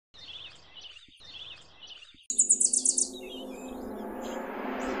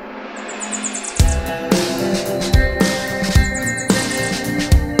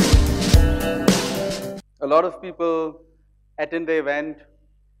lot of people attend the event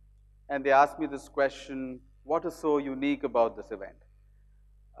and they ask me this question, what is so unique about this event?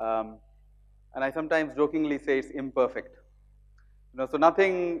 And I sometimes jokingly say it's imperfect. So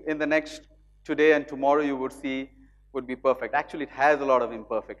nothing in the next today and tomorrow you would see would be perfect. Actually, it has a lot of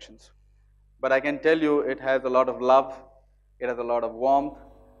imperfections. But I can tell you it has a lot of love, it has a lot of warmth,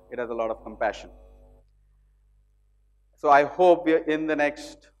 it has a lot of compassion. So I hope we are in the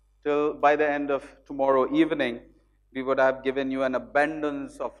next, till by the end of tomorrow evening, we would have given you an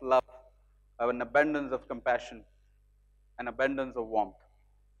abundance of love, an abundance of compassion, an abundance of warmth.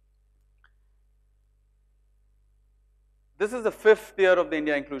 This is the 5th year of the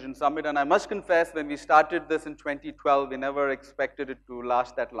India Inclusion Summit, and I must confess, when we started this in 2012, we never expected it to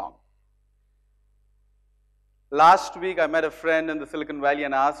last that long. Last week, I met a friend in the Silicon Valley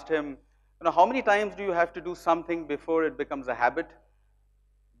and asked him, how many times do you have to do something before it becomes a habit,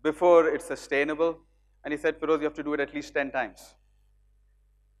 before it's sustainable? And he said, Feroze, you have to do it at least 10 times.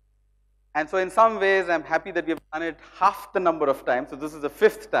 And so in some ways, I'm happy that we've done it half the number of times. So this is the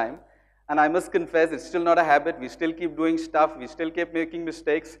 5th time. And I must confess, it's still not a habit. We still keep doing stuff. We still keep making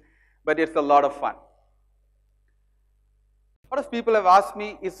mistakes. But it's a lot of fun. A lot of people have asked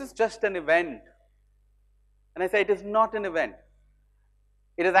me, is this just an event? And I say, it is not an event.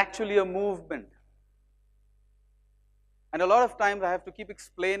 It is actually a movement. And a lot of times I have to keep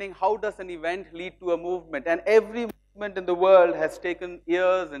explaining how does an event lead to a movement. And every movement in the world has taken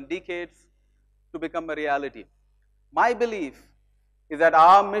years and decades to become a reality. My belief is that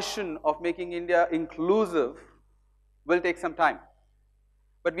our mission of making India inclusive will take some time.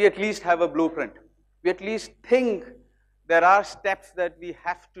 But we at least have a blueprint. We at least think there are steps that we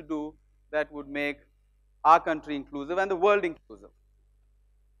have to do that would make our country inclusive and the world inclusive.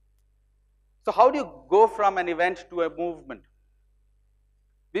 So how do you go from an event to a movement?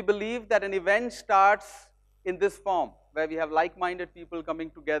 We believe that an event starts in this form, where we have like-minded people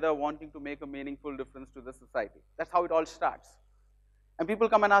coming together wanting to make a meaningful difference to the society. That's how it all starts. And people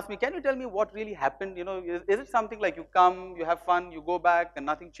come and ask me, can you tell me what really happened? Is it something like you come, you have fun, you go back, and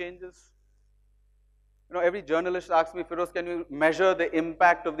nothing changes? Every journalist asks me, Feroze, can you measure the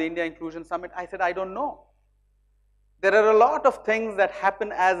impact of the India Inclusion Summit? I said, I don't know. There are a lot of things that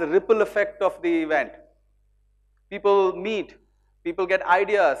happen as a ripple effect of the event. People meet, people get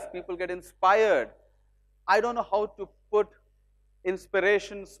ideas, people get inspired. I don't know how to put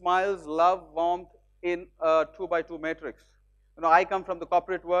inspiration, smiles, love, warmth in a 2x2 matrix. I come from the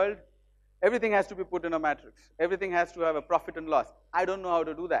corporate world. Everything has to be put in a matrix. Everything has to have a profit and loss. I don't know how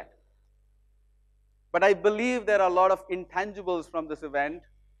to do that. But I believe there are a lot of intangibles from this event.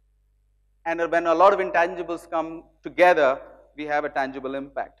 And when a lot of intangibles come together, we have a tangible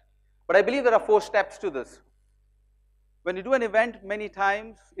impact. But I believe there are 4 steps to this. When you do an event many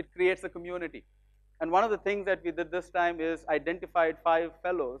times, it creates a community. And one of the things that we did this time is identified 5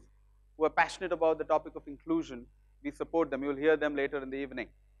 fellows who are passionate about the topic of inclusion. We support them. You'll hear them later in the evening.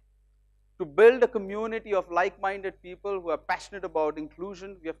 To build a community of like-minded people who are passionate about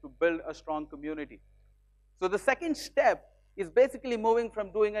inclusion, we have to build a strong community. So the second step is basically moving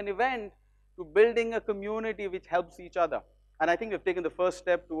from doing an event to building a community which helps each other. And I think we've taken the first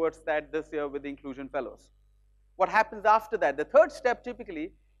step towards that this year with the Inclusion Fellows. What happens after that? The third step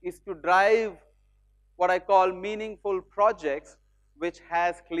typically is to drive what I call meaningful projects which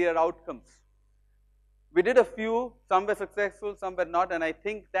has clear outcomes. We did a few, some were successful, some were not, and I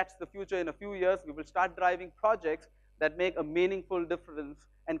think that's the future. In a few years, we will start driving projects that make a meaningful difference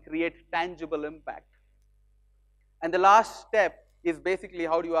and create tangible impact. And the last step is basically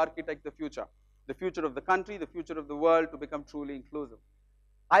how do you architect the future of the country, the future of the world to become truly inclusive.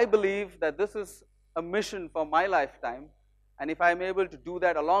 I believe that this is a mission for my lifetime, and if I'm able to do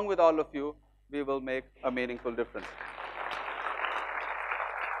that along with all of you, we will make a meaningful difference.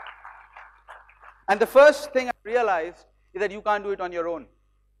 And the first thing I realized is that you can't do it on your own.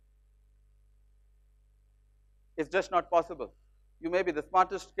 It's just not possible. You may be the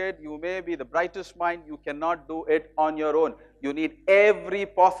smartest kid, you may be the brightest mind, you cannot do it on your own. You need every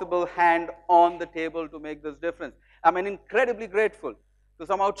possible hand on the table to make this difference. I'm incredibly grateful to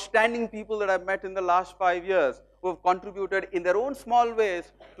some outstanding people that I've met in the last 5 years who have contributed in their own small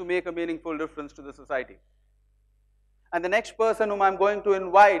ways to make a meaningful difference to the society. And the next person whom I'm going to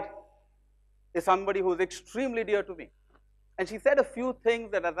invite is somebody who's extremely dear to me. And she said a few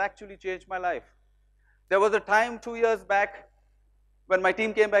things that have actually changed my life. There was a time 2 years back when my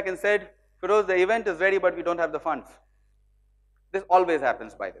team came back and said, Feroze, the event is ready, but we don't have the funds. This always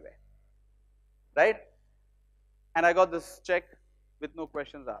happens, by the way, right? And I got this check with no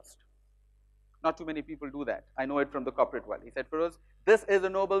questions asked. Not too many people do that. I know it from the corporate world. He said, Feroze, this is a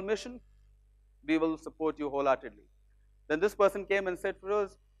noble mission, We will support you wholeheartedly. Then this person came and said,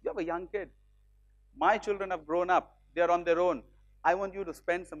 Feroze, you have a young kid. My children have grown up. They are on their own. I want you to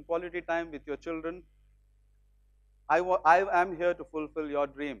spend some quality time with your children. I am here to fulfill your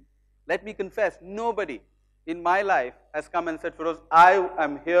dream. Let me confess, nobody in my life has come and said, Feroze, I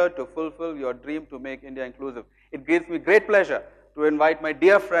am here to fulfill your dream to make India inclusive. It gives me great pleasure to invite my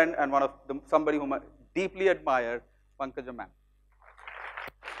dear friend and somebody whom I deeply admire, Pankaja ma'am.